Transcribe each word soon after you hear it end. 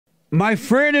My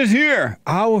friend is here,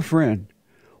 our friend.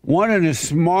 One of the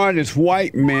smartest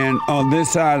white men on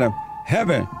this side of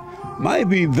heaven. Might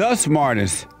be the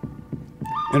smartest,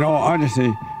 in all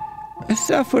honesty.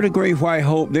 Except for the great white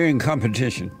hope, they're in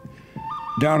competition.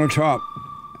 Donald Trump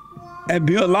and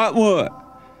Bill Lockwood.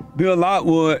 Bill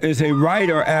Lockwood is a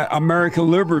writer at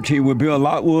American Liberty with Bill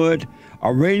Lockwood,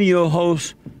 a radio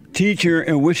host, teacher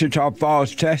in Wichita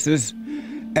Falls, Texas,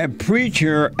 and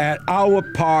preacher at Our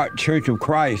Part Church of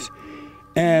Christ.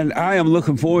 And I am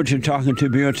looking forward to talking to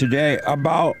Bill today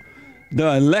about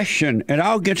the election. And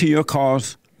I'll get to your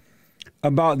calls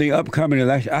about the upcoming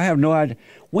election. I have no idea.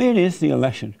 When is the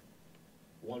election?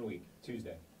 1 week,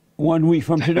 Tuesday. 1 week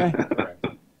from today? Correct.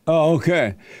 Oh,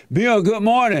 okay. Bill, good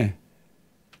morning.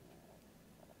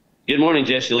 Good morning,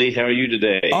 Jesse Lee. How are you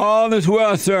today? All is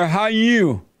well, sir. How are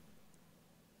you?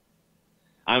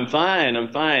 I'm fine.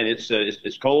 I'm fine. It's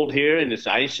cold here and it's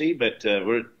icy, but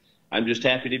I'm just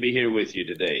happy to be here with you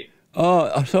today.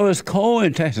 Oh, so it's cold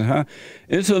in Texas, huh?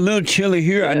 It's a little chilly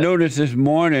here. Yeah. I noticed this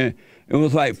morning it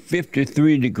was like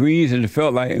 53 degrees and it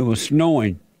felt like it was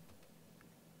snowing.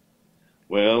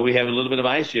 Well, we have a little bit of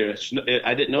ice here.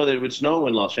 I didn't know that it would snow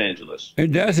in Los Angeles.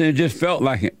 It doesn't. It just felt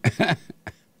like it.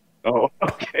 Oh,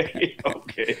 okay.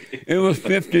 Okay. It was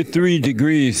 53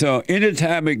 degrees. So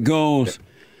anytime it goes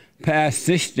past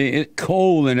 60, it's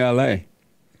cold in L.A.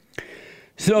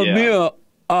 So, Yeah. Bill,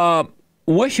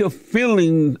 what's your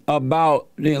feeling about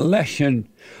the election?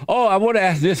 Oh, I want to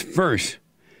ask this first.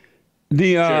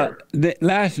 Sure.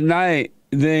 Last night,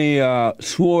 they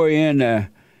swore in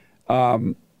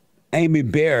Amy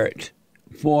Barrett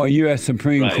for U.S.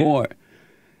 Supreme Right. Court,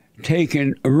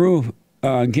 taking Ruth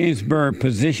Ginsburg's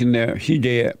position there. She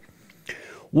did.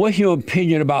 What's your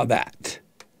opinion about that?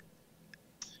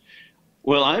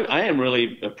 Well, I am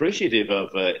really appreciative of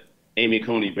Amy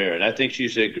Coney Barrett. I think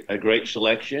she's a great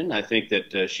selection. I think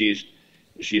that she's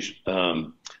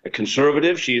a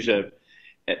conservative.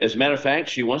 As a matter of fact,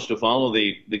 she wants to follow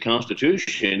the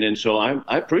Constitution, and so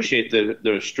I appreciate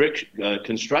the strict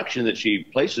construction that she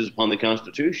places upon the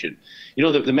Constitution. You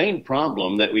know, the main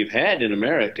problem that we've had in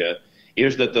America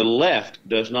is that the left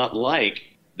does not like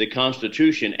the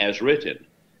Constitution as written.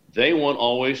 They want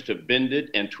always to bend it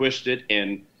and twist it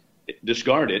and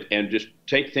discard it and just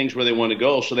take things where they want to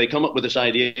go. So they come up with this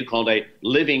idea called a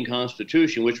living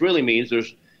Constitution, which really means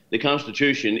the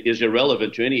Constitution is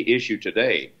irrelevant to any issue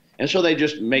today. And so they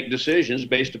just make decisions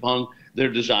based upon their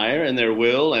desire and their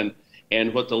will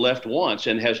and what the left wants,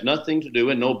 and has nothing to do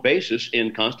and no basis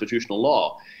in constitutional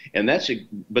law.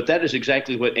 But that is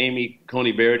exactly what Amy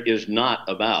Coney Barrett is not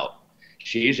about.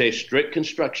 She's a strict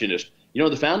constructionist. You know,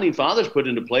 the founding fathers put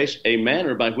into place a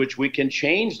manner by which we can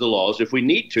change the laws if we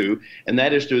need to, and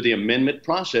that is through the amendment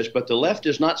process. But the left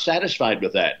is not satisfied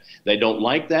with that. They don't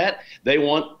like that. They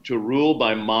want to rule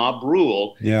by mob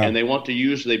rule, Yeah. and they want to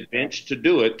use the bench to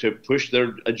do it, to push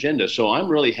their agenda. So I'm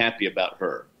really happy about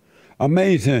her.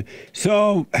 Amazing.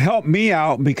 So help me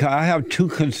out because I have two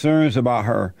concerns about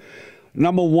her.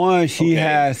 Number one, she Okay.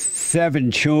 has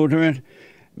 7 children,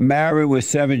 married with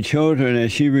 7 children,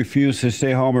 and she refused to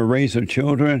stay home and raise her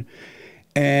children.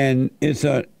 And it's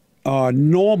a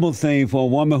normal thing for a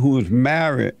woman who is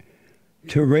married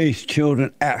to raise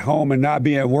children at home and not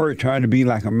be at work trying to be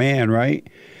like a man, right?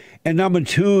 And number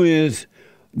two is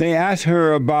they asked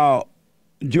her about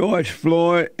George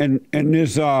Floyd and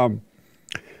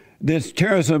this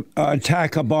terrorism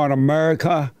attack upon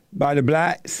America by the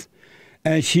blacks.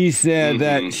 And she said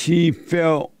that she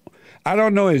felt, I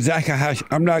don't know exactly how,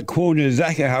 I'm not quoting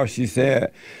exactly how she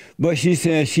said, but she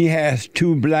said she has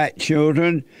 2 black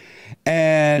children,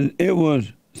 and it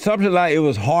was something like it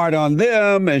was hard on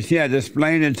them, and she had to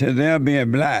explain it to them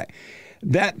being black.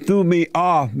 That threw me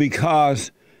off because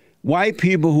white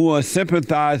people who are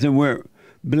sympathizing with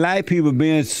black people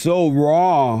being so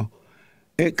wrong,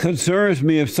 it concerns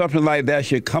me if something like that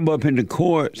should come up in the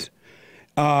courts.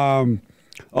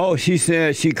 She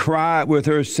said she cried with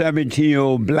her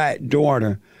 17-year-old black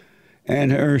daughter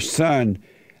and her son.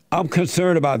 I'm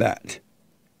concerned about that.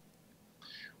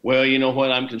 Well, you know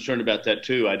what? I'm concerned about that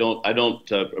too. I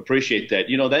don't appreciate that.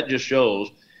 You know, that just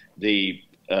shows the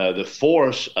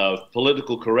force of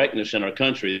political correctness in our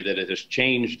country, that it has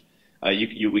changed.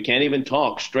 We can't even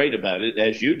talk straight about it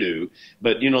as you do.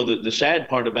 But, you know, the sad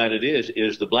part about it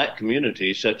is the black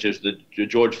community, such as the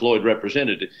George Floyd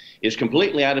represented, is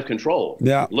completely out of control.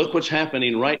 Yeah. Look what's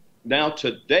happening right now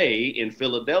today in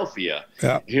Philadelphia.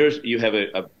 Yeah. You have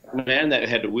a man that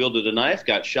had wielded a knife,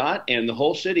 got shot, and the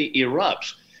whole city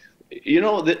erupts. You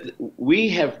know, that we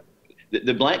have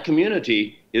the black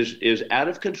community is out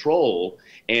of control,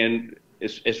 and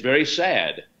it's very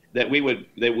sad. that we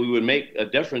would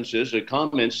make differences or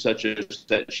comments such as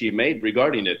that she made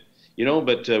regarding it.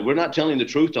 But we're not telling the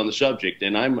truth on the subject,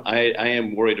 and I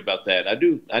am worried about that. I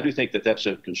do think that that's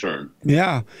a concern.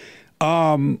 Yeah.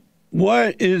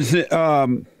 What is it?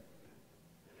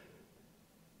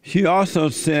 She also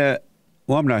said,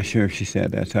 well, I'm not sure if she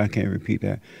said that, so I can't repeat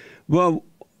that. Well,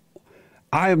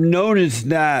 I have noticed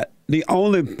that the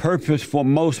only purpose for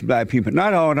most black people,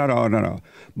 not all,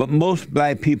 but most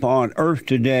black people on earth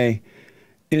today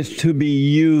is to be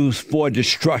used for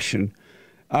destruction.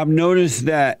 I've noticed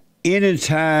that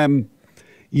anytime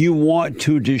you want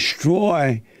to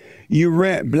destroy, you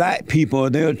rent black people,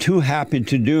 they're too happy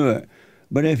to do it.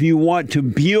 But if you want to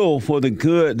build for the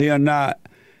good, they are not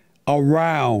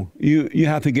around. You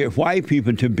have to get white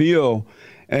people to build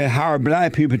and hire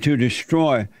black people to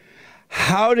destroy.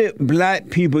 How did black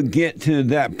people get to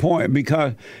that point?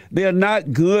 Because they're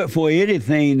not good for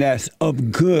anything that's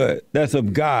of good, that's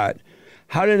of God.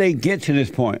 How did they get to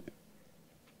this point?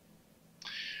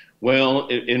 Well,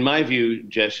 in my view,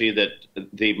 Jesse, that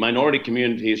the minority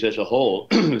communities as a whole,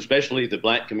 especially the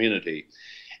black community,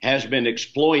 has been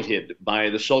exploited by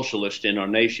the socialists in our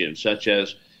nation, such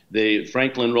as the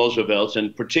Franklin Roosevelts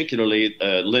and particularly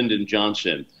Lyndon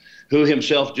Johnson, who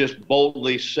himself just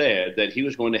boldly said that he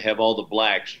was going to have all the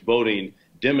blacks voting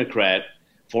Democrat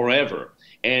forever.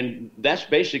 And that's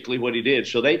basically what he did.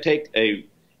 So they take a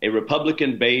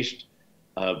Republican-based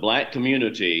black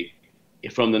community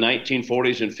from the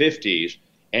 1940s and 50s,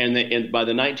 and by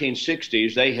the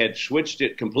 1960s, they had switched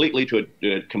it completely to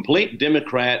a complete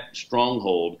Democrat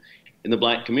stronghold in the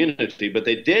black community. But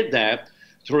they did that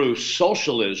through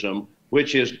socialism,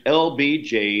 which is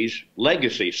LBJ's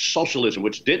legacy, socialism,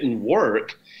 which didn't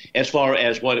work as far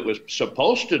as what it was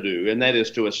supposed to do, and that is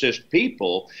to assist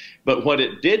people. But what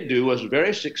it did do was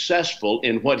very successful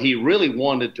in what he really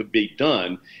wanted to be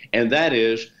done, and that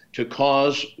is to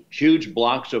cause huge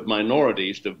blocks of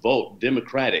minorities to vote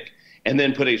Democratic, and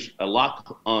then put a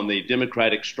lock on the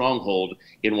Democratic stronghold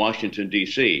in Washington,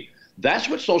 D.C. That's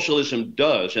what socialism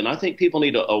does, and I think people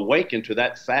need to awaken to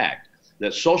that fact,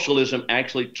 that socialism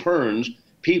actually turns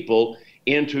people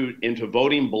into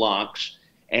voting blocks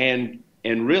and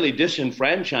really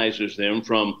disenfranchises them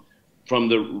from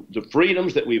the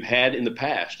freedoms that we've had in the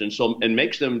past, and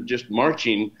makes them just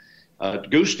marching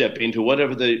goose stepping to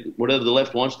whatever the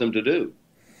left wants them to do.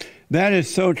 That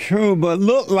is so true, but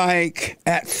look like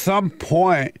at some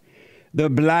point the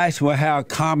blacks will have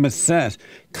common sense.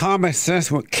 Common sense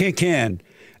would kick in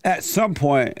at some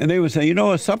point, and they would say,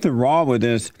 there's something wrong with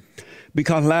this.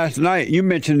 Because last night, you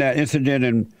mentioned that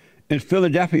incident in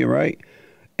Philadelphia, right?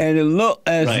 And it looked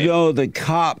as though the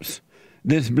cops,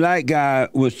 this black guy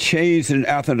was chasing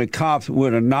after the cops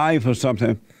with a knife or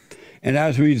something, and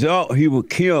as a result, he was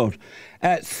killed.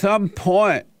 At some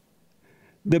point,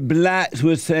 the blacks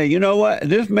would say, you know what,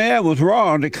 this man was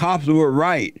wrong, the cops were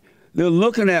right. They're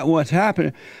looking at what's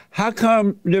happening. How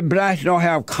come the blacks don't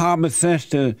have common sense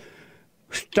to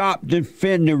stop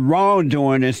defending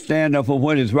wrongdoing and stand up for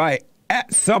what is right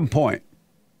at some point?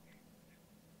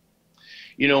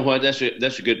 You know what? That's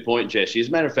a good point, Jesse. As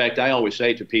a matter of fact, I always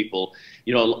say to people,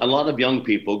 a lot of young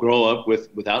people grow up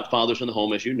without fathers in the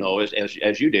home, as you know,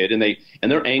 as you did, and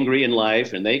they're angry in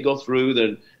life, and they go through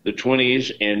the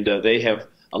 20s, and they have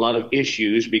a lot of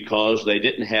issues because they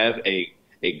didn't have a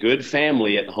good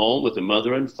family at home with a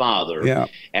mother and father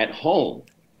at home.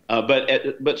 But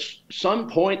at some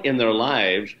point in their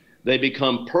lives, they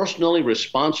become personally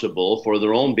responsible for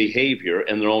their own behavior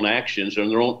and their own actions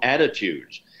and their own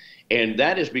attitudes. And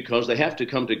that is because they have to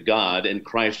come to God and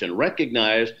Christ and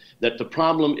recognize that the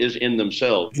problem is in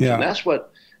themselves. Yeah. And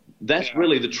that's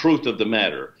really the truth of the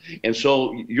matter. And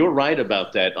so you're right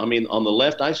about that. I mean, on the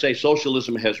left, I say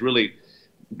socialism has really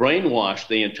brainwashed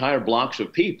the entire blocks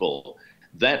of people.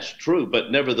 That's true. But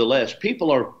nevertheless,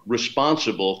 people are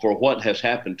responsible for what has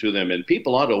happened to them, and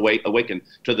people ought to awaken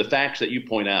to the facts that you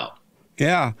point out.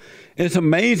 Yeah, it's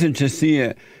amazing to see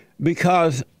it,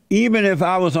 because even if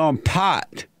I was on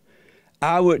pot,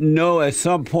 I would know at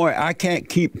some point I can't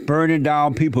keep burning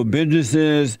down people's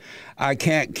businesses. I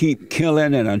can't keep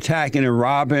killing and attacking and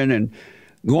robbing and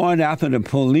going after the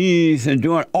police and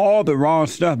doing all the wrong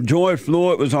stuff. George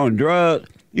Floyd was on drugs.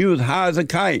 He was high as a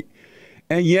kite.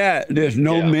 And yet there's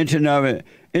no mention of it.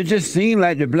 It just seems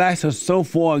like the blacks are so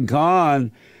far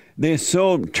gone. They're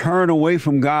so turned away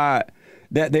from God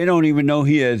that they don't even know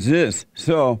he exists.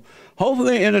 So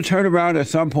hopefully it'll turn around at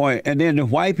some point, and then the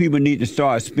white people need to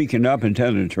start speaking up and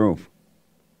telling the truth.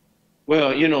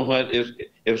 Well, you know what?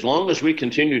 As long as we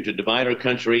continue to divide our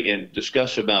country and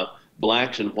discuss about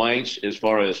blacks and whites as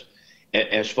far as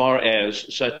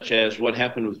such as what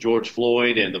happened with George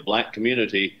Floyd and the black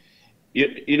community,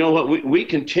 you know what, we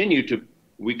continue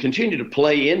to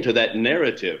play into that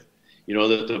narrative, you know,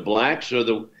 that the blacks are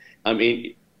the, I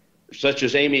mean, such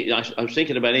as Amy, I'm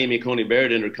thinking about Amy Coney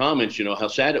Barrett in her comments, you know, how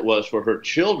sad it was for her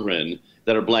children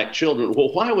that are black children.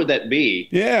 Well, why would that be?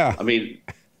 Yeah. I mean,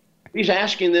 he's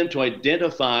asking them to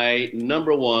identify,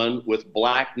 number one, with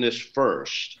blackness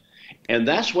first. And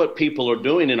that's what people are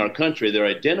doing in our country. They're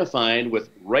identifying with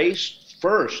race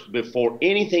first before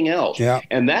anything else. Yeah.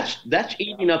 And that's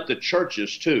eating up the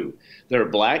churches too. There are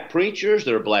black preachers,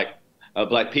 there are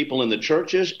black people in the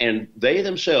churches, and they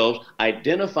themselves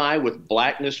identify with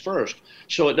blackness first.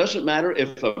 So it doesn't matter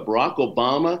if Barack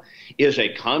Obama is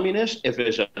a communist, if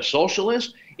he's a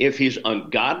socialist, if he's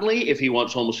ungodly, if he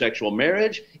wants homosexual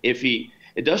marriage,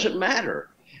 it doesn't matter.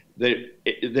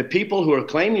 The people who are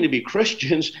claiming to be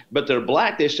Christians, but they're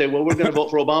black, they say, well, we're going to vote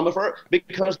for Obama first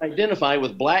because they identify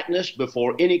with blackness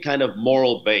before any kind of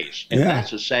moral base. And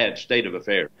that's a sad state of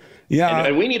affairs. Yeah.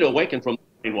 And we need to awaken from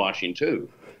brainwashing too.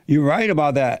 You're right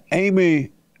about that.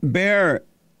 Amy Barrett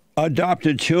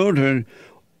adopted children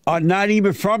are not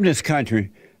even from this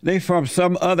country. They from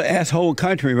some other asshole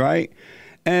country, right?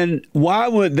 And why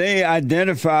would they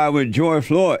identify with George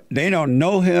Floyd? They don't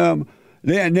know him.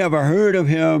 They had never heard of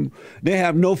him. They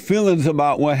have no feelings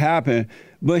about what happened.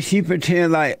 But she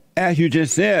pretends like, as you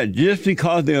just said, just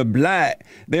because they're black,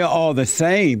 they're all the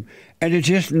same. And it's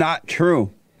just not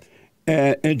true.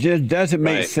 And it just doesn't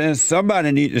make sense.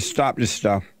 Somebody needs to stop this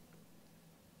stuff.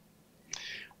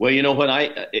 Well, you know what?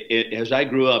 As I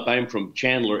grew up, I'm from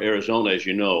Chandler, Arizona, as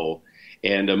you know.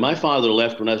 And my father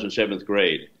left when I was in 7th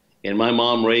grade. And my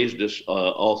mom raised us,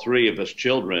 all three of us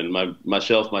children,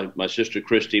 myself, my sister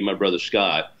Christy, my brother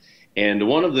Scott. And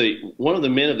one of the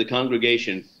men of the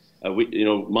congregation,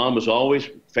 Mom was always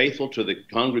faithful to the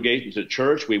congregation, to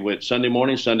church. We went Sunday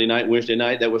morning, Sunday night, Wednesday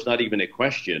night. That was not even a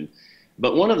question.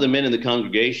 But one of the men in the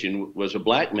congregation was a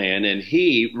black man, and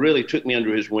he really took me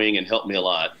under his wing and helped me a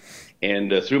lot.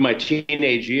 And through my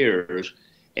teenage years,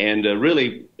 and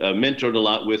really mentored a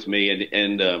lot with me,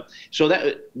 so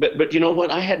that. But you know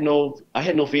what? I had no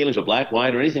feelings of black,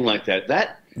 white, or anything like that.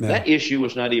 That issue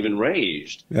was not even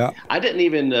raised. Yeah. I didn't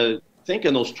even think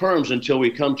in those terms until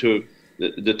we come to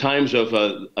the times of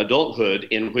adulthood,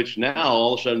 in which now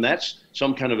all of a sudden that's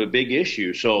some kind of a big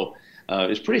issue. So.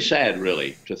 It's pretty sad,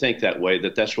 really, to think that way,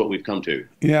 that's what we've come to.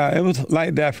 Yeah, it was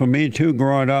like that for me, too,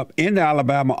 growing up in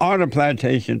Alabama on a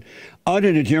plantation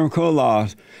under the Jim Crow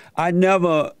laws. I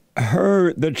never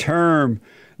heard the term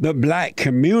the black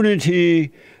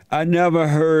community. I never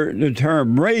heard the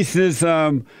term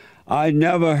racism. I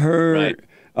never heard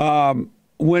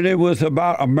when it was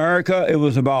about America, it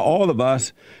was about all of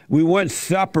us. We weren't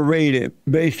separated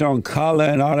based on color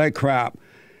and all that crap.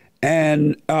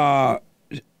 And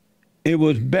it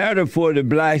was better for the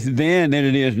blacks then than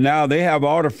it is now. They have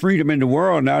all the freedom in the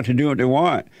world now to do what they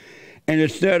want. And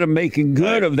instead of making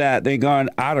good of that, they've gone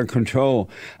out of control.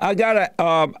 I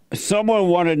got someone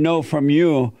want to know from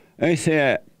you. They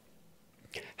said,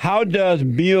 how does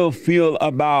Bill feel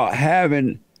about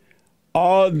having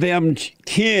all them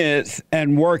kids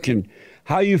and working?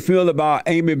 How you feel about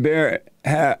Amy Barrett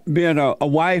being a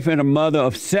wife and a mother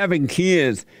of 7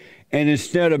 kids, and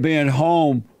instead of being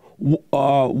home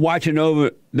watching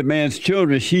over the man's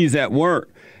children, she's at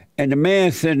work, and the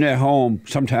man's sitting at home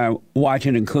sometime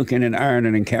watching and cooking and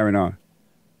ironing and carrying on?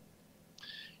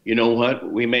 You know what?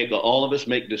 All of us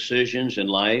make decisions in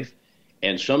life,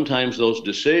 and sometimes those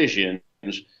decisions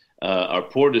are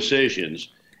poor decisions.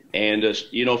 And,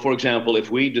 for example,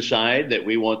 if we decide that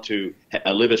we want to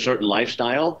live a certain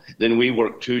lifestyle, then we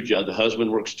work 2 jobs. The husband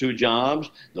works 2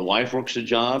 jobs. The wife works 2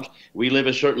 jobs. We live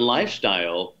a certain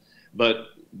lifestyle, but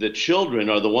the children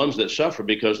are the ones that suffer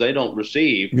because they don't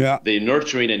receive the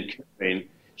nurturing and caring.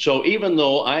 So even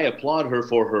though I applaud her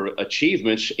for her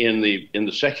achievements in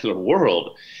the secular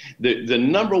world, the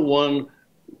number one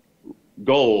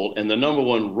goal and the number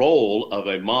one role of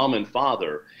a mom and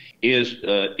father is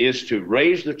to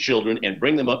raise their children and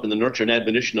bring them up in the nurture and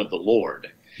admonition of the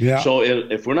Lord. Yeah. So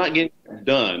if we're not getting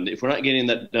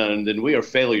that done, then we are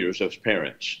failures as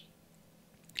parents.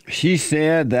 She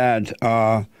said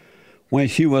that when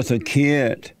she was a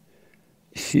kid,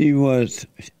 she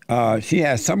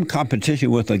had some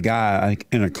competition with a guy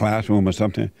in a classroom or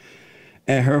something,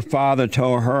 and her father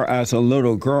told her as a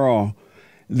little girl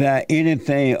that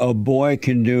anything a boy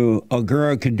can do, a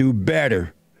girl can do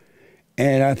better.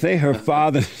 And I think her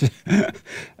father,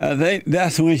 I think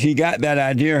that's when she got that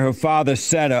idea. Her father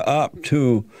set her up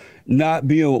to not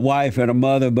be a wife and a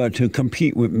mother, but to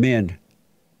compete with men.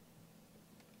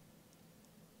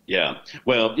 Yeah.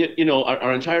 Well,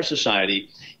 our entire society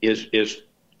is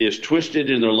is twisted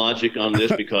in their logic on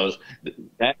this because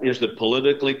that is the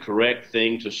politically correct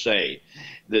thing to say.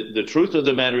 The truth of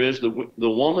the matter is the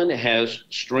woman has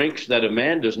strengths that a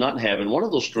man does not have, and one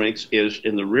of those strengths is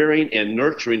in the rearing and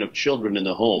nurturing of children in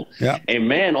the home. Yeah. A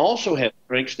man also has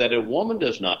strengths that a woman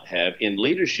does not have in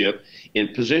leadership, in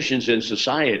positions in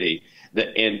society,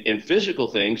 and in physical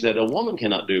things that a woman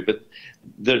cannot do. But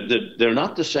they're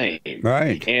not the same.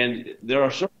 Right. And there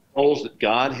are certain roles that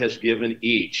God has given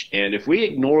each. And if we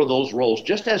ignore those roles,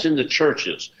 just as in the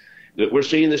churches, that we're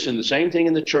seeing this in the same thing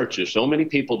in the churches. So many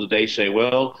people today say,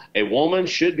 well, a woman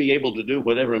should be able to do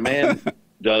whatever a man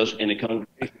does in a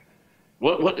congregation.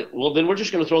 Well, then we're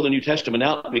just going to throw the New Testament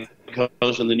out,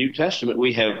 because in the New Testament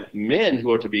we have men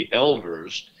who are to be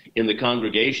elders in the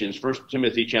congregations, 1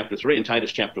 Timothy chapter 3 and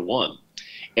Titus chapter 1.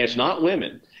 And it's not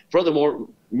women. Furthermore,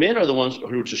 men are the ones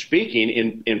who are speaking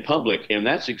in public, and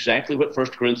that's exactly what 1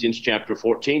 Corinthians chapter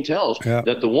 14 tells,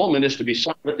 that the woman is to be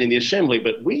silent in the assembly.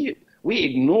 But we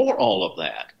ignore all of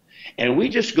that, and we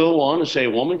just go on and say a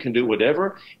woman can do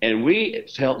whatever, and we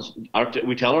tell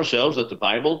ourselves that the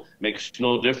Bible makes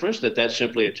no difference, that that's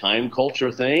simply a time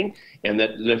culture thing, and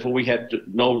that therefore we have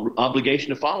no obligation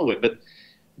to follow it. But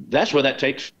that's where that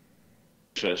takes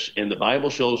us, and the Bible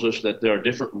shows us that there are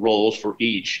different roles for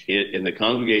each in the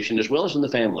congregation as well as in the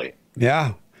family.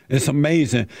 Yeah. It's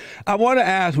amazing. I want to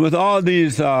ask, with all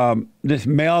these this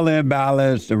mail-in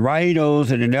ballots, the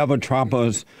write-ins and the never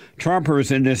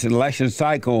Trumpers in this election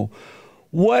cycle,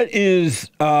 what is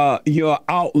your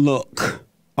outlook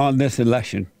on this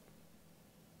election?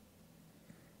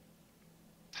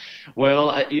 Well,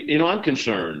 I'm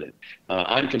concerned.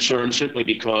 I'm concerned simply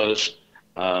because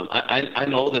I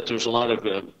know that there's a lot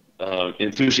of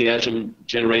enthusiasm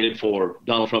generated for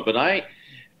Donald Trump, but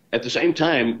at the same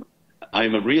time,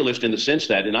 I'm a realist in the sense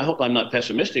that, and I hope I'm not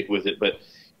pessimistic with it, but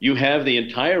you have the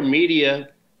entire media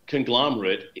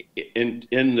conglomerate in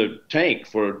the tank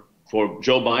for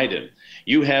Joe Biden.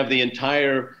 You have the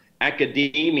entire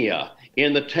academia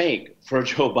in the tank for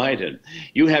Joe Biden.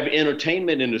 You have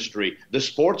entertainment industry, the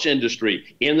sports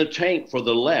industry in the tank for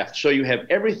the left. So you have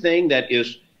everything that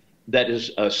is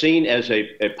seen as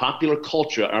a popular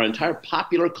culture. Our entire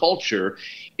popular culture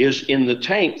is in the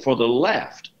tank for the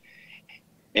left.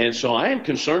 And so I am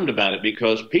concerned about it,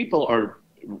 because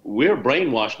we're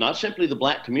brainwashed, not simply the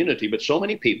black community, but so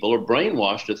many people are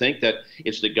brainwashed to think that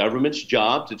it's the government's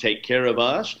job to take care of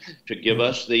us, to give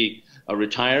us the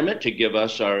retirement, to give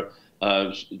us our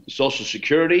Social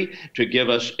Security, to give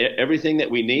us everything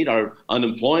that we need, our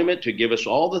unemployment, to give us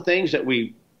all the things that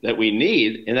we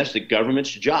need, and that's the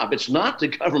government's job. It's not the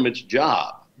government's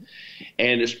job.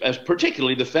 And as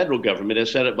particularly the federal government,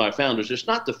 as said it by founders, it's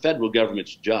not the federal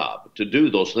government's job to do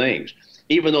those things,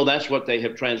 even though that's what they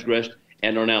have transgressed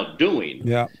and are now doing.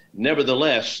 Yeah.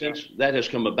 Nevertheless, since that has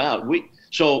come about,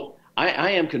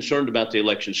 I am concerned about the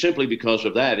election simply because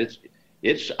of that.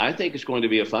 I think it's going to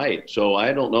be a fight. So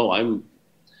I don't know. I'm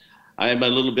a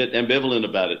little bit ambivalent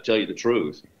about it, to tell you the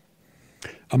truth.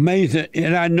 Amazing.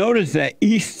 And I noticed that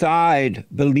each side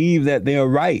believe that they're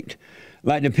right,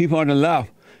 like the people on the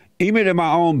left. Even in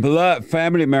my own blood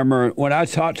family member, when I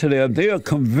talk to them, they are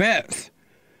convinced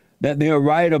that they're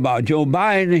right about Joe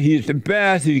Biden. He's the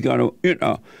best. He's going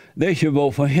to, they should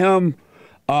vote for him.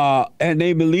 And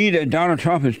they believe that Donald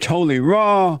Trump is totally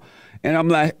wrong. And I'm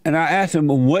like, and I asked him,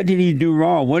 well, what did he do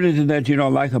wrong? What is it that you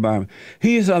don't like about him?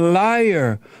 He's a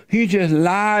liar. He just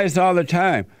lies all the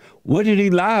time. What did he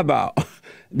lie about?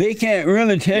 They can't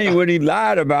really tell you what he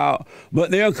lied about, but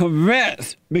they're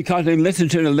convinced, because they listen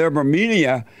to the liberal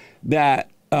media, that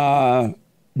Joe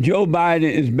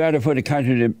Biden is better for the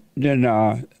country than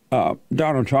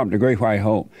Donald Trump, the Great White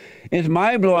Hope. It's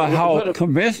mind-blowing how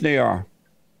convinced they are.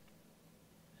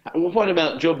 Well, what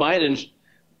about Joe Biden's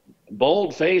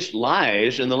bold-faced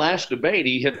lies in the last debate?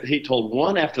 He told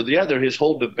one after the other. His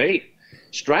whole debate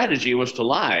strategy was to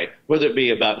lie, whether it be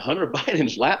about Hunter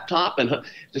Biden's laptop and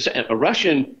a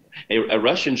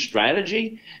Russian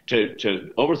strategy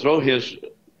to overthrow his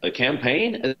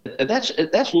campaign.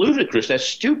 That's ludicrous. That's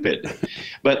stupid.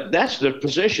 But that's the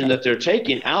position that they're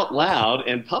taking out loud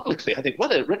and publicly. I think,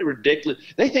 what a really ridiculous.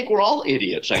 They think we're all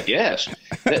idiots, I guess.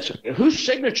 Whose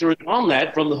signature is on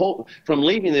that from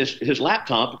leaving his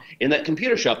laptop in that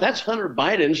computer shop? That's Hunter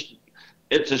Biden's.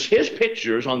 It's his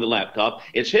pictures on the laptop.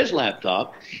 It's his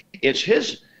laptop. It's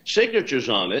his signatures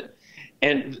on it.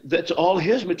 And that's all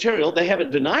his material. They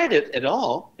haven't denied it at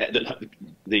all.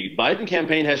 The Biden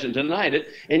campaign hasn't denied it.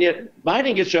 And yet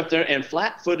Biden gets up there and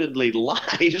flat-footedly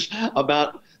lies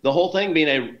about the whole thing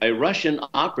being a Russian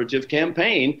operative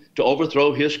campaign to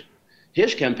overthrow his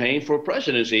campaign for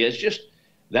presidency. It's just,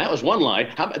 that was one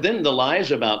lie. Then the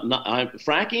lies about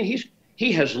fracking.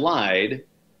 he has lied.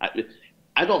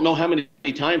 I don't know how many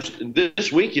times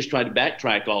this week he's tried to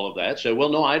backtrack all of that. So, well,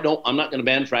 no, I'm not going to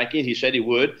ban fracking. He said he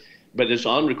would, but it's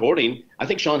on recording. I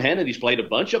think Sean Hannity's played a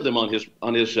bunch of them on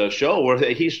his show where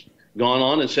he's gone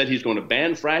on and said he's going to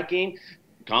ban fracking.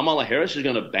 Kamala Harris is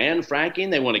going to ban fracking.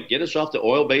 They want to get us off the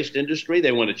oil-based industry.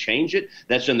 They want to change it.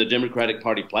 That's in the Democratic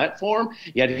Party platform.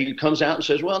 Yet he comes out and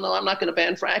says, well, no, I'm not going to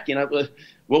ban fracking.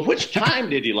 Well, which time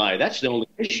did he lie? That's the only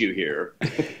issue here.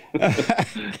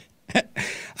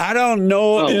 I don't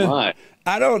know. Oh,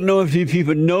 I don't know if these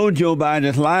people know Joe Biden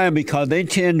is lying because they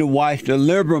tend to watch the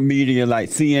liberal media like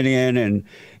CNN and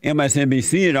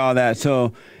MSNBC and all that.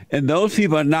 So, and those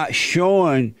people are not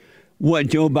showing what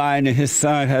Joe Biden and his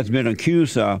son has been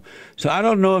accused of. So I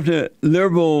don't know if the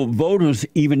liberal voters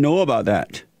even know about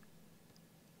that.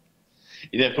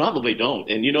 They probably don't.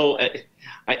 And,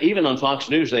 even on Fox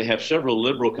News, they have several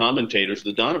liberal commentators,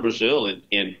 the Donna Brazile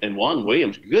and Juan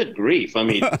Williams. Good grief. I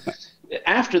mean,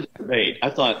 after the debate,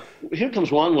 I thought, here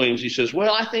comes Juan Williams. He says,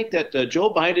 well, I think that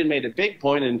Joe Biden made a big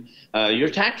point in your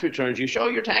tax returns. You show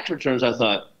your tax returns. I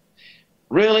thought,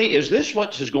 really? Is this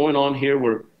what is going on here?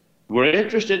 We're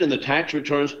interested in the tax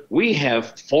returns. We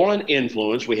have foreign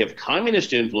influence. We have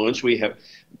communist influence. We have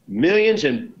millions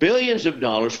and billions of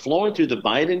dollars flowing through the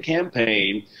Biden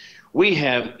campaign. We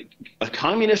have a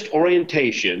communist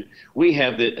orientation. We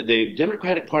have the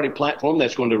Democratic Party platform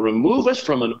that's going to remove us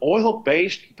from an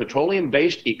oil-based,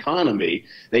 petroleum-based economy.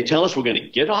 They tell us we're going to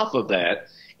get off of that.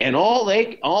 And all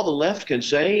the left can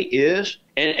say is,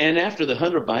 and after the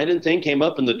Hunter Biden thing came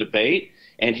up in the debate,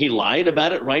 and he lied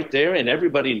about it right there, and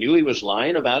everybody knew he was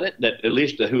lying about it, that at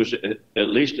least who's at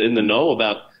least in the know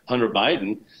about Hunter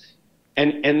Biden.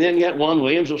 And then yet Juan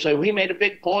Williams will say, well, he made a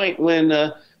big point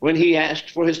when he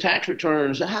asked for his tax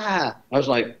returns. I was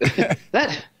like,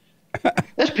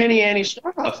 that's penny ante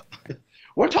stuff.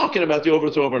 We're talking about the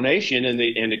overthrow of our nation and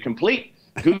the complete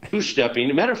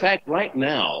goose-stepping. Matter of fact, right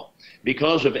now,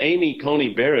 because of Amy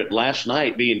Coney Barrett last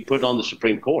night being put on the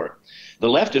Supreme Court, the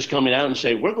left is coming out and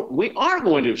saying we are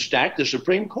going to stack the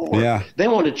Supreme Court. Yeah. They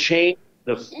want to change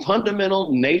the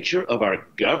fundamental nature of our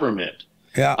government,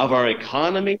 of our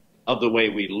economy, of the way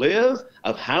we live,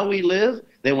 of how we live.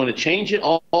 They want to change it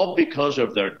all because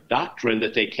of their doctrine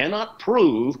that they cannot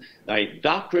prove, a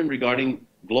doctrine regarding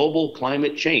global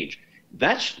climate change.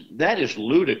 That is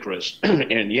ludicrous,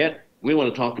 and yet we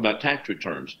want to talk about tax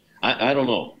returns. I don't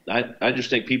know. I just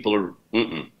think people are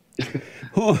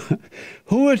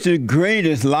Who is the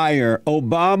greatest liar?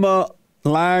 Obama,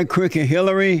 Lion, Cricket,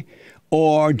 Hillary,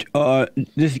 or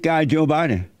this guy Joe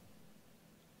Biden?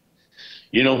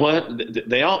 You know what?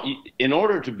 They all, in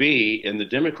order to be in the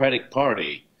Democratic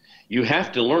Party, you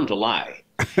have to learn to lie.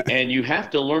 And you have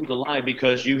to learn to lie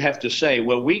because you have to say,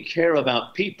 well, we care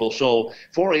about people. So,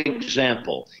 for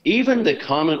example, even the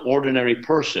common ordinary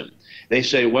person, they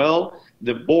say, well,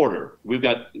 the border, we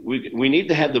need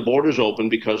to have the borders open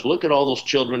because look at all those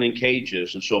children in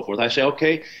cages and so forth. I say,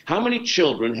 okay, how many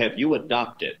children have you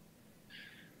adopted?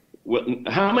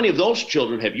 How many of those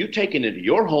children have you taken into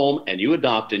your home and you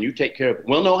adopt and you take care of?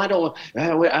 Well, no, I don't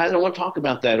want to talk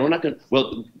about that. We're not going to.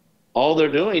 Well, all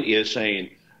they're doing is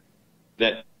saying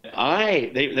that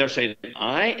they're saying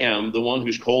I am the one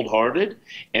who's cold-hearted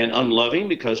and unloving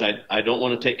because I don't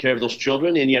want to take care of those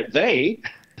children, and yet they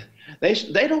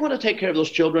don't want to take care of those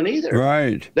children either.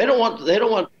 Right. They don't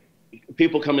want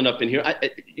people coming up in here.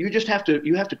 You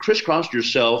have to crisscross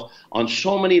yourself on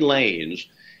so many lanes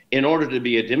in order to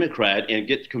be a Democrat and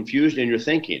get confused in your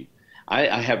thinking.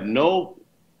 I don't know.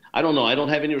 I don't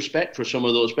have any respect for some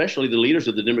of those, especially the leaders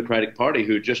of the Democratic Party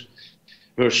who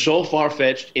are so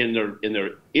far-fetched in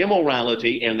their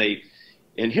immorality.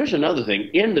 And here's another thing.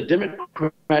 In the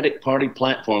Democratic Party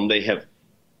platform, they have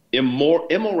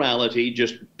immorality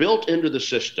just built into the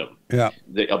system. Yeah.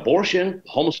 The abortion,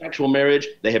 homosexual marriage,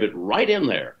 they have it right in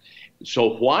there.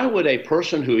 So why would a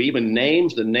person who even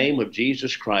names the name of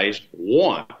Jesus Christ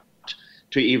want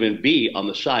to even be on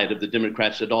the side of the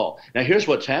Democrats at all? Now, here's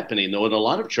what's happening, though, and a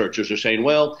lot of churches are saying,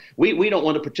 well, we don't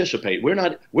want to participate.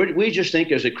 We just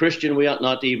think as a Christian we ought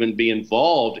not to even be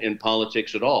involved in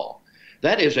politics at all.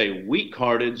 That is a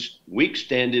weak-hearted,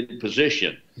 weak-standed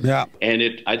position. Yeah.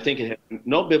 And I think it has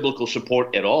no biblical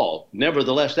support at all.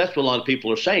 Nevertheless, that's what a lot of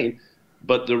people are saying.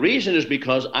 But the reason is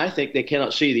because I think they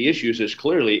cannot see the issues as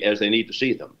clearly as they need to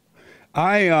see them.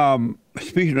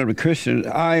 Speaking of the Christians,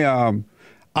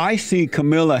 I see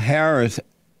Kamala Harris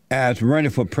as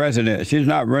running for president. She's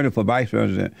not running for vice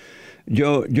president.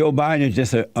 Joe Biden is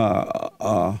just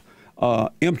a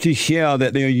empty shell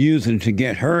that they're using to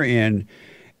get her in.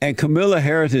 And Kamala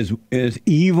Harris is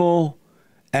evil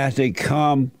as they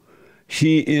come.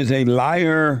 She is a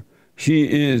liar.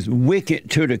 She is wicked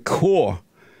to the core.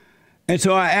 And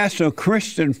so I asked a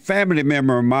Christian family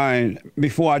member of mine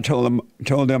before I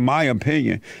told them my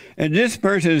opinion. And this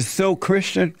person is so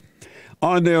Christian,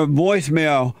 on their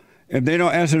voicemail, if they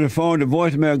don't answer the phone, the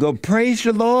voicemail go, "Praise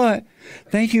the Lord.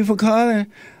 Thank you for calling.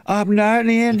 I'm not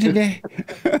in today."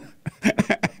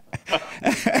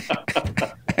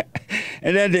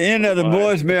 And at the end of the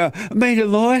voicemail, "May the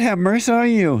Lord have mercy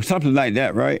on you." Something like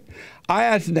that, right? I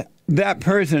asked that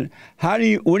person,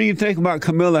 what do you think about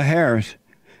Kamala Harris?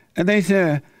 And they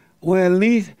said, "Well, at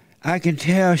least I can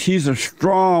tell she's a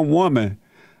strong woman."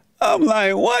 I'm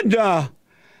like, what the?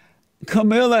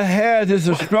 Kamala Harris is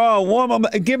a strong woman.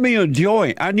 Give me a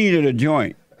joint. I needed a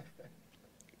joint.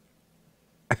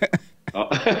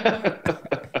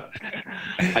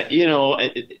 You know,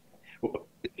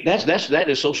 that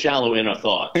is so shallow in our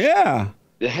thought. Yeah.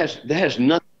 That has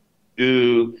nothing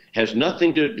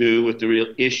to do with the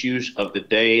real issues of the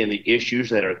day and the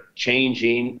issues that are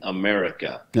changing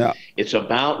America. Yeah. It's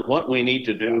about what we need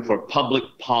to do for public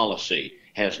policy.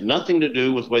 Has nothing to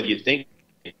do with whether you think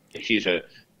she's a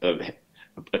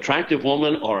attractive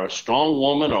woman or a strong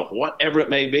woman or whatever it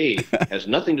may be. Has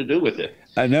nothing to do with it.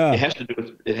 I know. It has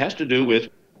to do with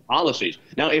policies.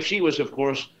 Now, if she was, of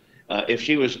course, if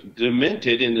she was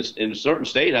demented in a certain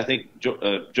state, I think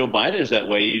Joe Biden is that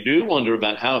way. You do wonder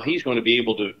about how he's going to be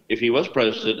able to, if he was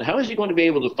president, how is he going to be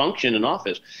able to function in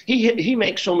office? He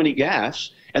makes so many gaffes,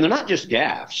 and they're not just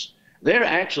gaffes. They're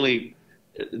actually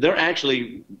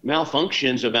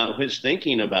malfunctions about his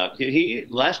thinking about.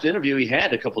 Last interview he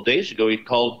had a couple days ago, he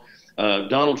called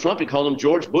Donald Trump, he called him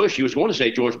George Bush. He was going to say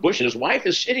George Bush, and his wife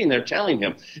is sitting there telling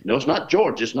him, "No, it's not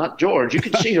George. It's not George." You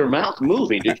could see her mouth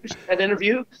moving. Did you see that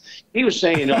interview? He was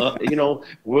saying,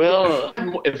 well,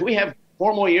 if we have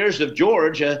 4 more years of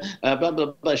George, blah,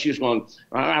 blah, blah. She was going,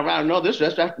 "No, that's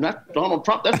not Donald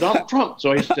Trump. That's Donald Trump."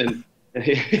 So he said,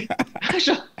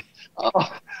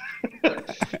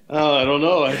 I don't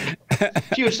know.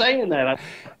 She was saying that.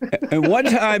 And one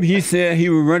time he said he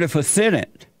was running for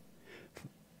Senate.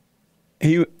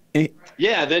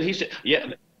 Yeah, then he said,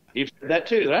 yeah, he said that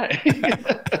too, right?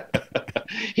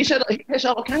 he said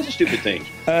all kinds of stupid things.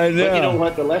 I know. But you know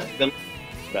what? The left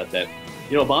about that.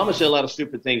 You know, Obama said a lot of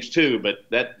stupid things too, but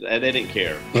that they didn't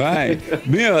care. Right.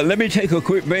 Bill, let me take a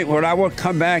quick break. When I will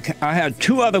come back, I have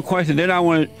 2 other questions. Then I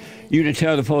want you to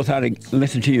tell the folks how to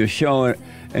listen to your show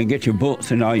and get your books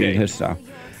and all your good stuff.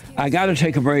 I got to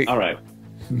take a break. All right.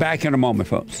 Back in a moment,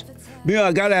 folks. Bill,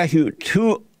 I got to ask you,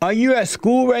 are you at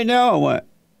school right now or what?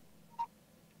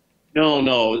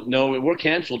 No, we're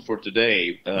canceled for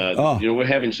today. We're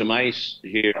having some ice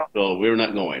here, so we're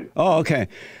not going. Oh, okay.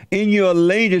 In your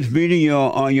latest video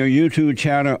on your YouTube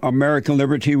channel, American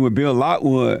Liberty with Bill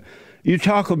Lockwood, you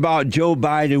talk about Joe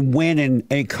Biden winning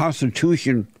a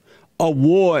Constitution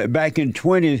Award back in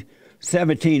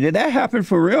 2017. Did that happen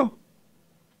for real?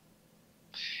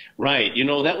 Right. You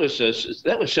know, that was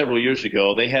several years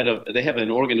ago. They have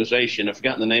an organization. I've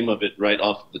forgotten the name of it right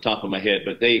off the top of my head,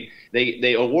 but they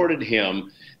awarded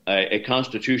him a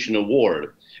Constitution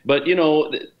Award. But you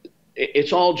know,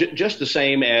 it's all just the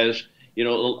same as, you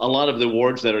know, a lot of the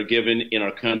awards that are given in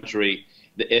our country.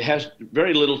 It has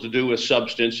very little to do with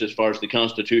substance as far as the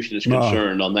Constitution is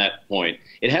concerned on that point.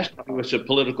 It has to do with some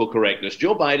political correctness.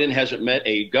 Joe Biden hasn't met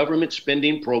a government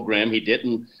spending program he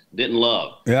didn't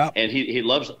love. Yeah. And he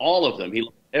loves all of them. He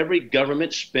loves every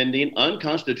government spending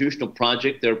unconstitutional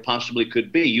project there possibly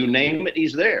could be. You name it,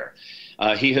 he's there.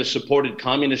 He has supported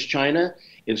communist China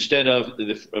instead of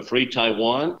the free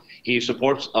Taiwan. He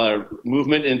supports our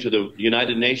movement into the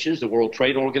United Nations, the World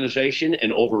Trade Organization,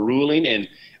 and overruling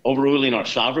our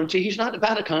sovereignty. He's not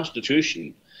about a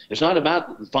constitution. It's not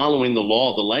about following the law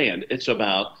of the land. It's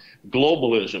about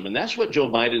globalism, and that's what Joe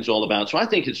Biden's all about. So I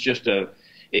think it's just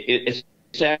it's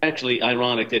actually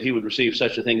ironic that he would receive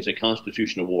such a thing as a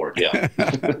Constitution Award. Yeah.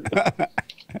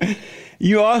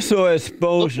 You also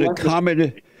exposed the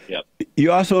communist. Yep.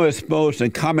 You also exposed the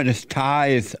communist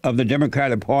ties of the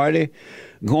Democratic Party,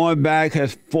 going back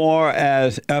as far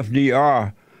as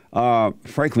FDR,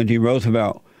 Franklin D.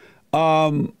 Roosevelt.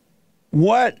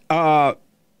 Why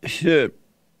should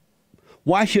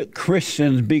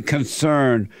Christians be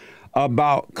concerned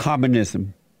about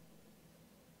communism?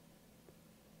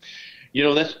 You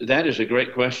know, that is a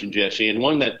great question, Jesse, and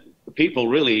one that people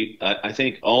really, I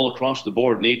think, all across the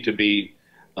board need to be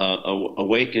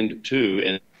awakened to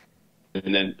and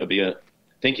then be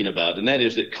thinking about. And that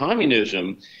is that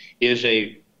communism is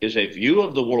a view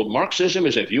of the world. Marxism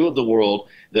is a view of the world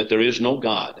that there is no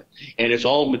God, and it's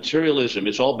all materialism.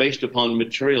 It's all based upon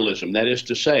materialism. That is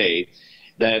to say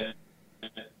that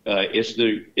It's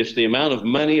the amount of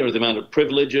money or the amount of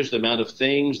privileges, the amount of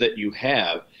things that you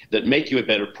have that make you a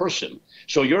better person.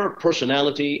 So your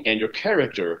personality and your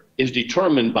character is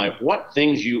determined by what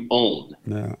things you own.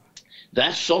 Yeah.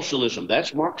 That's socialism.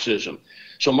 That's Marxism.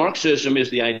 So Marxism is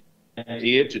the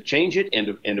idea to change it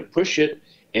and to push it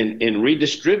and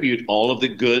redistribute all of the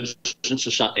goods in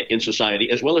society,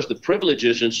 as well as the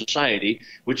privileges in society,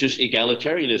 which is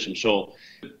egalitarianism. So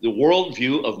the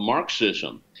worldview of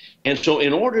Marxism. And so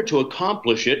in order to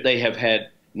accomplish it, they have had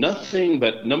nothing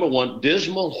but, number one,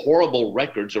 dismal, horrible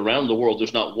records around the world.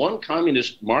 There's not one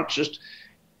communist Marxist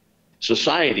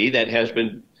society that has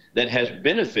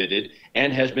benefited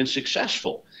and has been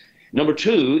successful. Number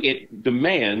two, it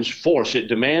demands force. It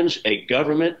demands a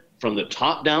government from the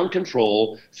top-down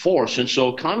control force. And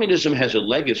so communism has a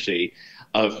legacy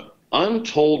of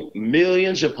untold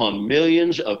millions upon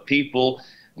millions of people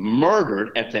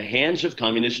murdered at the hands of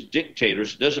communist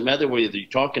dictators. It doesn't matter whether you're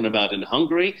talking about in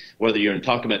Hungary, whether you're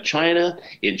talking about China,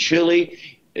 in Chile.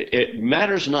 It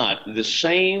matters not. The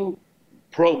same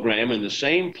program and the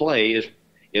same play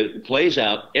it plays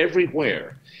out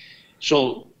everywhere.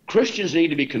 So Christians need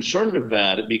to be concerned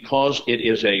about it because it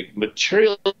is a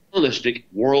materialistic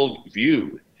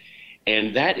worldview,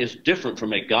 and that is different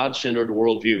from a God-centered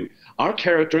worldview. Our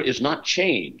character is not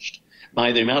changed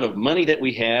by the amount of money that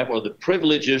we have or the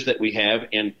privileges that we have,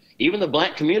 and even the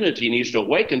black community needs to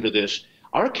awaken to this.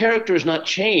 Our character is not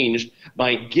changed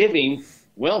by giving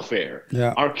welfare.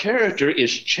 Yeah. Our character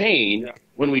is changed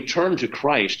when we turn to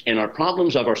Christ, and our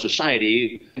problems of our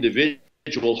society,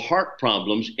 individual heart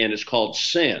problems, and it's called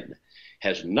sin,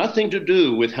 has nothing to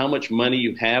do with how much money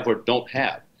you have or don't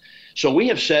have. So we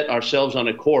have set ourselves on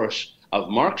a course of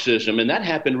Marxism, and that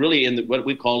happened really in what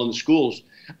we call in the schools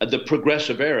the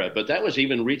progressive era. But that was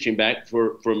even reaching back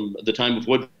from the time of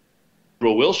Woodrow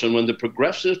Wilson, when the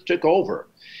progressives took over,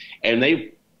 and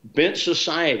they bent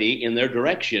society in their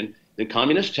direction. The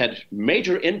communists had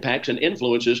major impacts and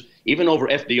influences, even over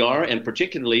FDR, and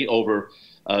particularly over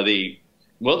the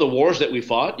wars that we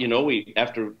fought. You know,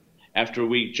 after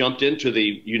we jumped into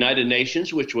the United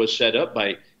Nations, which was set up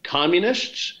by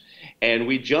communists, and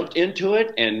we jumped into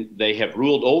it, and they have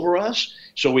ruled over us.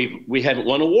 So we haven't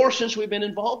won a war since we've been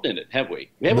involved in it, have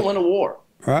we? We haven't won a war.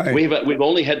 Right. We've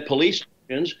only had police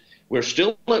actions. We're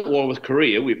still at war with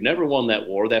Korea. We've never won that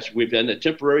war. We've done a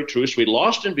temporary truce. We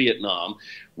lost in Vietnam.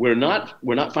 We're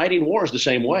not fighting wars the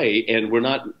same way, and we're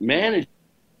not managing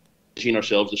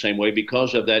ourselves the same way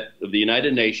because of the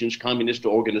United Nations communist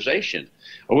organization,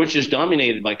 which is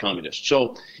dominated by communists.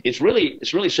 So it's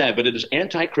really sad, but it is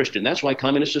anti-Christian. That's why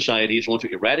communist societies want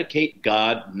to eradicate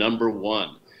God, number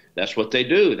one. That's what they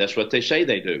do. That's what they say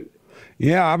they do.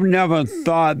 Yeah, I've never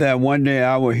thought that one day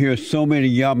I would hear so many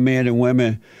young men and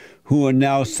women who are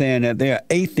now saying that they're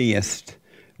atheists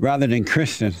rather than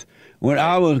Christians. When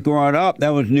I was growing up,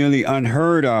 that was nearly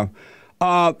unheard of.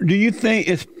 Do you think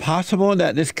it's possible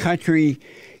that this country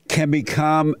can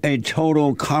become a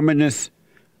total communist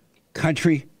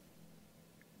country?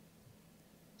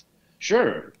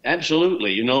 Sure,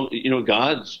 absolutely. You know,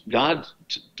 God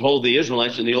told the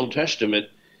Israelites in the Old Testament,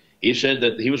 He said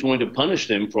that He was going to punish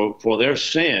them for their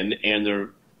sin and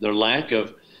their lack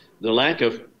of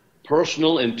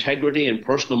personal integrity and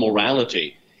personal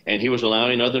morality. And He was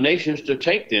allowing other nations to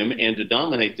take them and to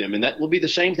dominate them. And that will be the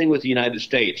same thing with the United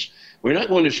States. We're not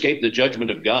going to escape the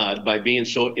judgment of God by being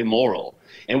so immoral.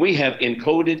 And we have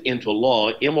encoded into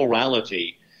law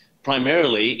immorality,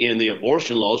 primarily in the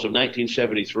abortion laws of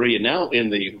 1973 and now in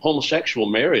the homosexual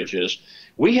marriages.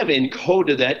 We have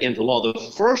encoded that into law.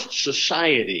 The first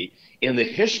society in the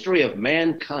history of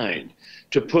mankind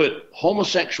to put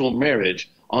homosexual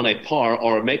marriage on a par,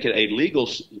 or make it a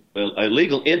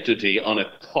legal entity on a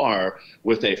par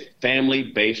with a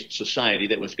family-based society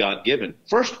that was God-given.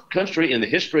 First country in the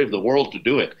history of the world to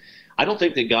do it. I don't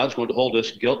think that God's going to hold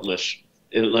us guiltless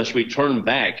unless we turn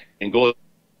back and go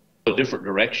a different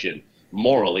direction,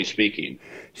 morally speaking.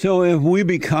 So if we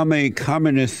become a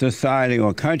communist society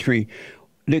or country,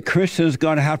 the Christians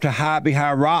going to have to hide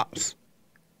behind rocks.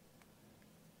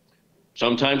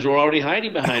 Sometimes we're already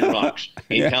hiding behind rocks.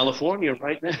 In California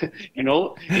right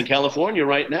now, in California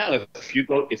right now, if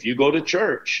you go to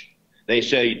church, they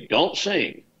say don't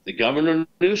sing. The Governor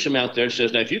Newsom out there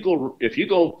says, now if you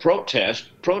go protest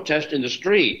in the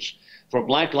streets for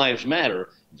Black Lives Matter,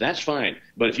 that's fine.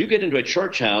 But if you get into a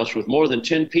church house with more than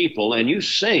 10 people and you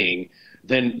sing,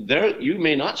 then you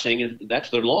may not sing, and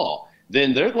that's their law.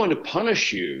 Then they're going to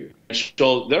punish you.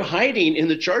 So they're hiding in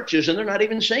the churches and they're not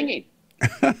even singing.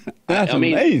 That's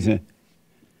amazing.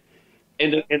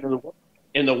 In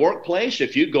the workplace,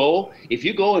 if you go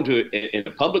into a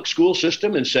public school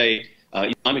system and say,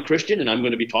 I'm a Christian and I'm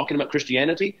going to be talking about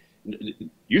Christianity.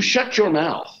 You shut your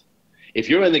mouth. If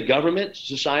you're in the government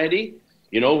society,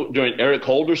 during Eric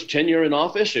Holder's tenure in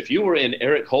office, if you were in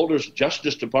Eric Holder's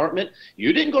Justice Department,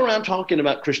 you didn't go around talking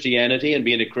about Christianity and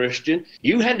being a Christian.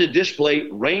 You had to display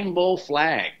rainbow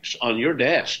flags on your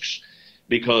desks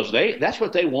because that's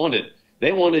what they wanted.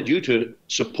 They wanted you to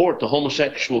support the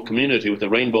homosexual community with the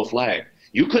rainbow flag.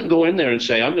 You couldn't go in there and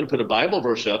say, I'm going to put a Bible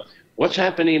verse up. What's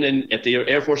happening at the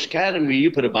Air Force Academy?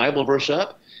 You put a Bible verse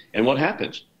up, and what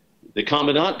happens? The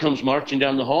commandant comes marching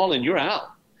down the hall, and you're out.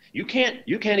 You can't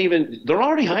even, they're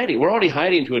already hiding. We're already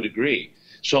hiding to a degree.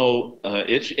 So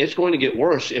it's going to get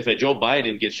worse if a Joe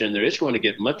Biden gets in there. It's going to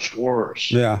get much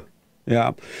worse. Yeah.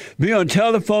 Bill,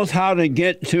 tell the folks how to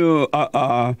get to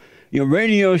your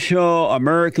radio show,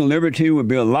 American Liberty with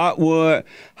Bill Lockwood,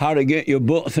 how to get your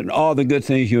books and all the good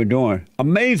things you're doing.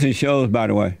 Amazing shows, by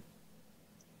the way.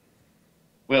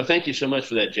 Well, thank you so much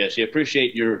for that, Jesse. I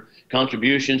appreciate your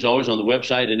contributions, always on the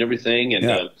website and everything.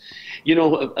 And,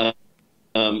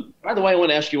 by the way, I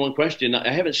want to ask you one question.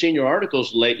 I haven't seen your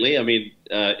articles lately. I mean,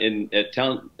 at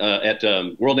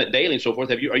WorldNet Daily and so forth.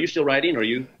 Are you still writing? Are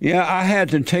you? Yeah, I had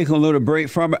to take a little break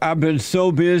from it. I've been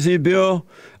so busy, Bill.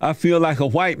 I feel like a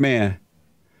white man,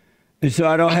 and so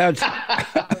I don't have.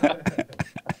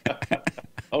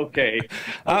 Okay.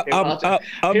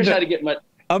 Here's how to get my.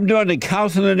 I'm doing the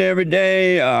counseling every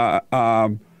day.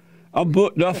 I'm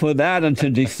booked up for that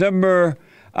until December.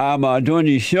 I'm doing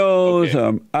these shows.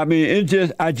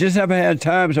 Okay. I just haven't had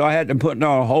time, so I had to put it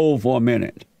on hold for a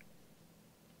minute.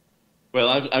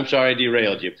 Well, I'm sorry I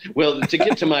derailed you. Well, to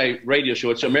get to my radio show,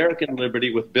 it's American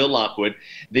Liberty with Bill Lockwood.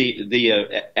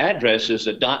 The address is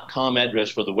a .com address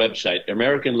for the website,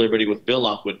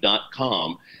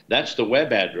 AmericanLibertyWithBillLockwood.com. That's the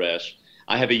web address.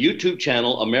 I have a YouTube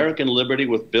channel, American Liberty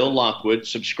with Bill Lockwood.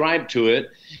 Subscribe to it,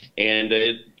 and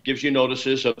it gives you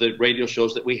notices of the radio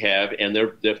shows that we have, and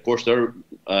they're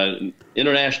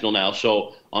international now.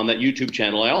 So on that YouTube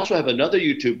channel, I also have another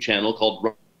YouTube channel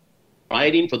called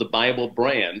Writing for the Bible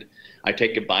Brand. I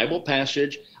take a Bible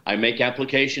passage, I make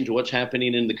application to what's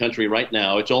happening in the country right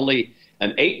now. It's only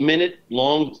an 8-minute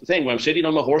long thing where I'm sitting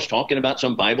on my horse talking about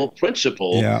some Bible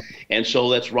principle. Yeah. And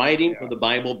so that's Writing for the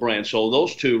Bible Brand. So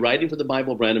those two, Writing for the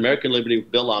Bible Brand, American Liberty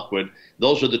with Bill Lockwood,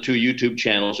 those are the two YouTube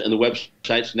channels, and the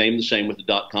website's named the same with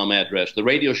the .com address. The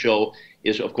radio show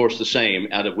is, of course, the same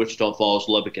out of Wichita Falls,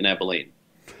 Lubbock, and Abilene.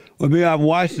 Well, Bill, I've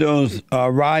watched those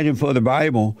Writing for the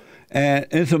Bible, and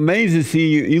it's amazing to see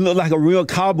you. You look like a real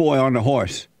cowboy on the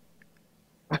horse.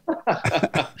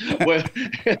 well,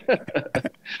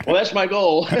 that's my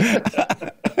goal.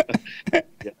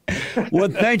 Well,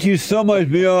 thank you so much,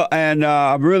 Bill, and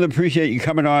I really appreciate you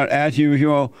coming on as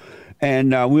usual,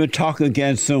 and we'll talk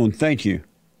again soon. Thank you.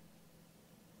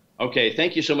 Okay,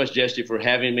 thank you so much, Jesse, for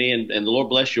having me, and the Lord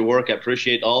bless your work. I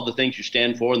appreciate all the things you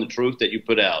stand for and the truth that you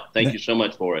put out. Thank you so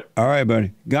much for it. All right,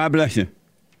 buddy. God bless you.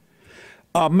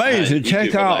 Amazing.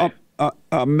 Check out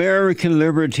American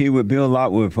Liberty with Bill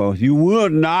Lockwood, folks. You will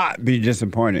not be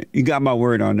disappointed. You got my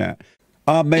word on that.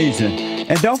 Amazing.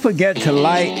 And don't forget to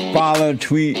like, follow,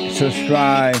 tweet,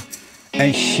 subscribe,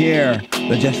 and share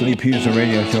the Jesse Lee Peterson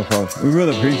radio show, folks. We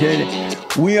really appreciate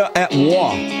it. We are at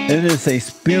war. It is a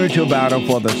spiritual battle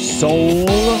for the soul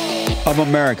of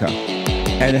America.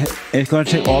 And it's going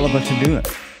to take all of us to do it.